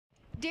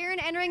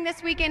Daryn, entering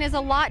this weekend is a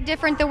lot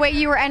different the way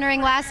you were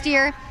entering last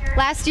year.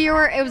 Last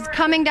year, it was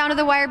coming down to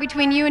the wire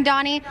between you and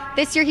Donnie.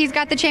 This year, he's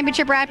got the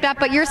championship wrapped up,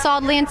 but you're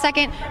solidly in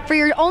second. For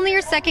only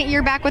your second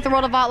year back with the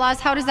World of Outlaws,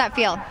 how does that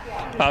feel?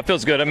 It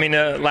feels good. I mean,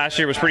 last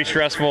year was pretty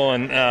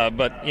stressful,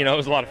 but it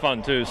was a lot of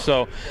fun too.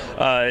 So,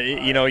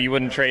 you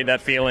wouldn't trade that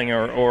feeling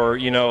or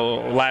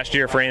last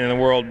year for anything in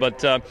the world.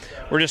 But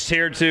we're just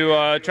here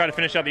to try to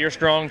finish out the year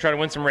strong, try to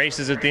win some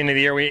races at the end of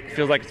the year. It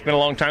feels like it's been a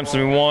long time since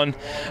we won.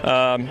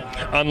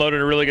 Unloaded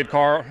a really good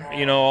car,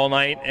 all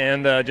night,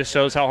 and just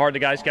shows how hard the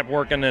guys kept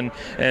working.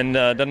 And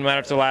doesn't matter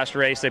if it's the last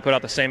race, they put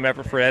out the same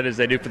effort for Ed as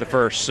they do for the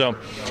first. So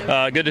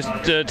good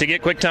to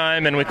get quick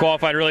time, and we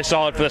qualified really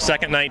solid for the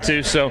second night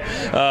too. So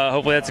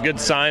hopefully that's a good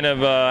sign of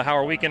how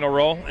our weekend will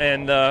roll,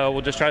 and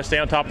we'll just try to stay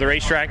on top of the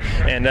racetrack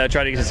and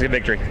try to get us a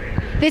victory.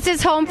 This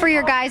is home for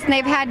your guys, and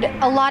they've had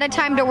a lot of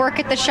time to work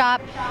at the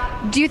shop.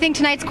 Do you think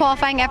tonight's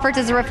qualifying efforts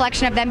is a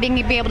reflection of them being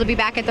able to be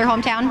back at their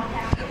hometown?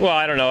 Well,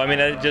 I don't know. I mean,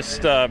 it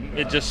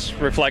just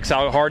reflects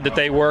how hard that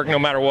they work, no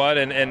matter what.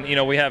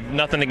 And we have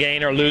nothing to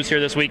gain or lose here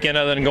this weekend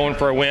other than going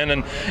for a win.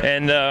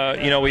 And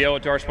we owe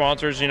it to our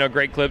sponsors.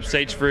 Great Clips,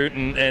 Sage Fruit,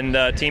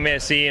 and Team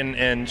ASC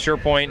and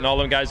SurePoint, and all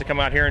them guys that come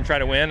out here and try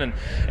to win.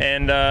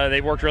 And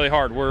they've worked really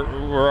hard.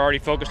 We're already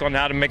focused on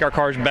how to make our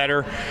cars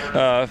better,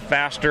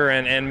 faster,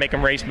 and make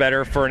them race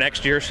better for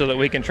next year, so that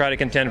we can try to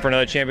contend for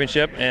another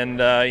championship. And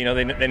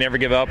they never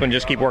give up and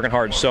just keep working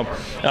hard. So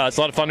it's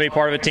a lot of fun to be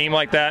part of a team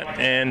like that.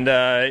 And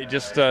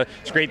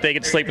it's great they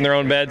get to sleep in their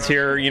own beds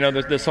here,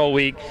 this whole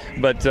week.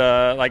 But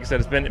like I said,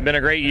 it's been a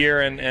great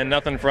year, and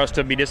nothing for us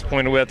to be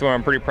disappointed with.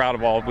 I'm pretty proud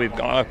of all we've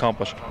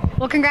accomplished.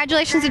 Well,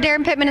 congratulations to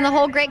Daryn Pittman and the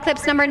whole Great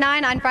Clips number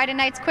 9 on Friday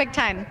night's Quick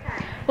Time.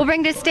 We'll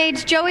bring to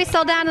stage Joey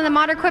Saldana and the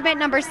Modern Equipment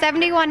number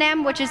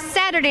 71M, which is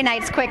Saturday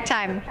night's Quick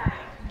Time.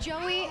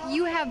 Joey,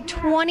 you have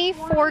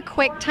 24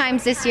 quick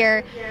times this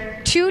year,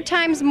 2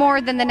 times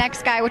more than the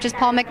next guy, which is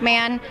Paul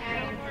McMahon.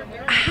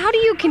 How do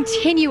you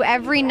continue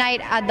every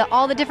night at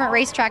all the different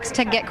racetracks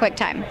to get quick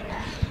time?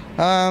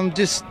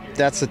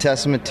 That's a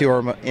testament to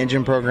our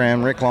engine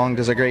program. Rick Long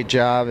does a great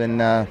job,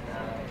 and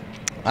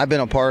I've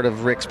been a part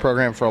of Rick's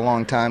program for a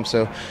long time,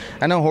 so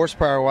I know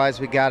horsepower-wise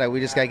we got it.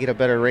 We just got to get a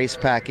better race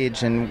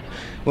package, and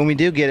when we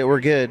do get it,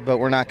 we're good, but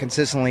we're not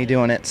consistently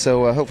doing it,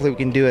 so hopefully we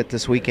can do it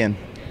this weekend.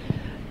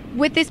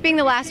 With this being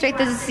the last race of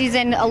the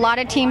season, a lot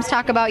of teams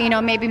talk about,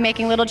 maybe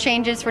making little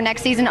changes for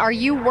next season. Are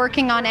you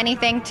working on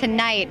anything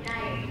tonight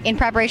in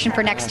preparation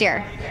for next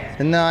year?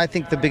 No, I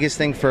think the biggest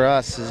thing for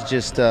us is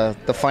just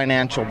the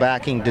financial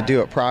backing to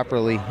do it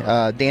properly.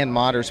 Dan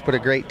Motter's put a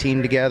great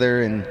team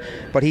together,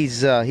 but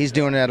he's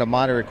doing it at a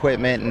Motter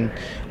Equipment, and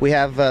we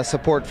have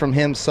support from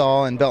him,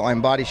 Saul, and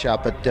Beltline Body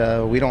Shop,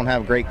 but we don't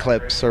have Great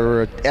Clips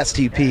or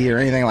STP or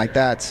anything like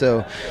that.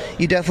 So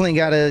you definitely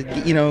got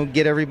to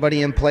get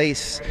everybody in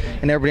place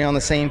and everybody on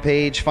the same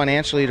page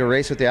financially to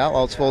race with the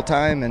Outlaws full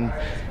time,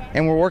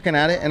 and we're working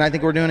at it, and I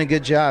think we're doing a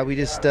good job. We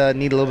just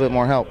need a little bit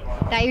more help.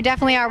 Yeah, you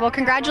definitely are. Well,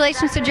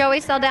 congratulations to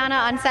Joey Saldana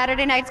on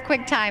Saturday night's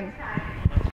Quick Time.